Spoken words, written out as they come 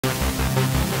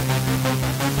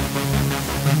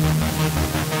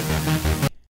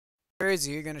Anyways,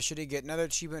 you're gonna should get another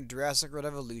achievement, Jurassic World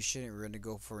Evolution, and we're gonna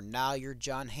go for Now You're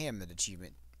John Hammond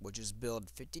achievement, which is build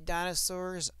 50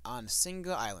 dinosaurs on a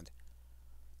single island.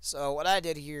 So what I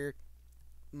did here,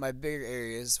 my bigger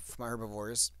areas for my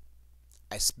herbivores,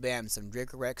 I spammed some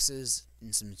Dracorexes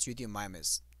and some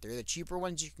Mimas. They're the cheaper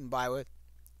ones you can buy with.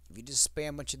 If you just spam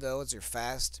a bunch of those, they're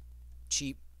fast,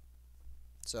 cheap.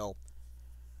 So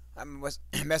I'm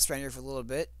mess around here for a little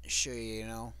bit, show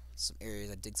you, some areas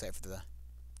I dig site for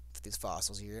these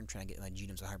fossils here. I'm trying to get my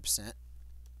genomes 100%.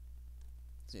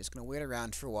 So just gonna wait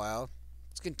around for a while.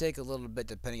 It's gonna take a little bit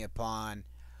depending upon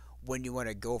when you want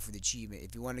to go for the achievement.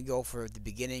 If you want to go for the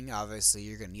beginning, obviously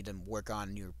you're gonna need to work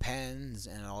on your pens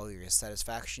and all your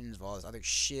satisfactions of all this other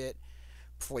shit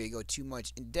before you go too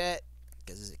much in debt,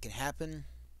 because it can happen.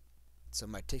 So it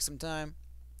might take some time.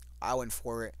 I went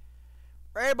for it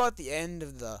right about the end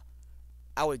of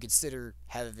I would consider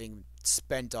having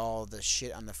spent all the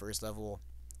shit on the first level,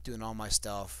 doing all my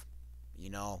stuff,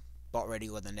 about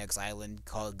ready with the next island,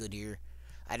 call it good here.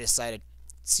 I decided,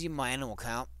 see my animal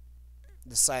count,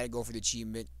 decided to go for the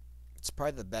achievement. It's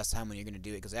probably the best time when you're going to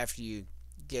do it, because after you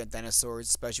get dinosaurs,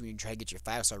 especially when you try to get your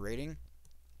 5-star rating,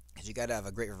 because you got to have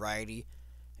a great variety,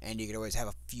 and you can always have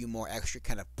a few more extra,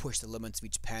 kind of push the limits of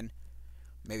each pen,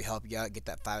 maybe help you out, get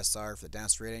that 5-star for the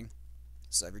dinosaur rating.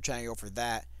 So if you're trying to go for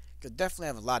that, you'll definitely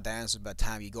have a lot of dinosaurs by the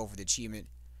time you go for the achievement.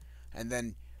 And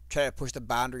then try to push the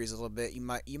boundaries a little bit. You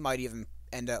might even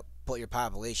end up put your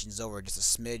populations over just a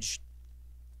smidge.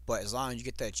 But as long as you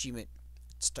get that achievement,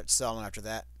 start selling after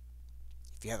that.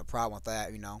 If you have a problem with that,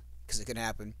 because it can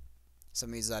happen. Some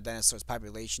of these dinosaurs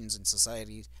populations and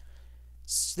societies.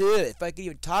 Still, if I could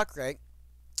even talk right,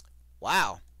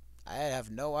 wow, I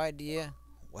have no idea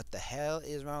what the hell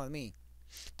is wrong with me.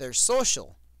 They're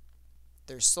social.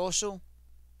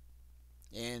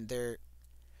 And their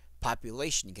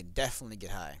population can definitely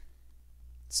get high.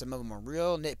 Some of them are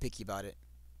real nitpicky about it.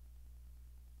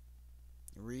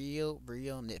 Real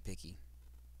nitpicky.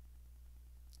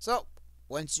 So,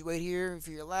 once you wait here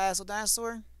for your last little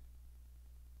dinosaur,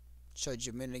 showed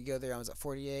you a minute ago there, I was at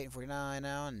 48 and 49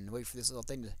 now, and wait for this little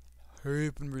thing to hurry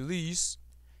up and release,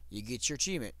 you get your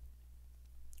achievement.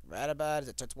 Right about as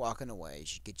it starts walking away, you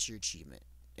should get your achievement.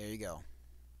 There you go.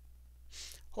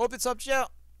 Hope this helped you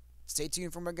out. Stay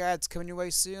tuned for more guides coming your way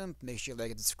soon. Make sure you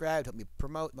like and subscribe. Help me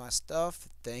promote my stuff.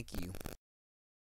 Thank you.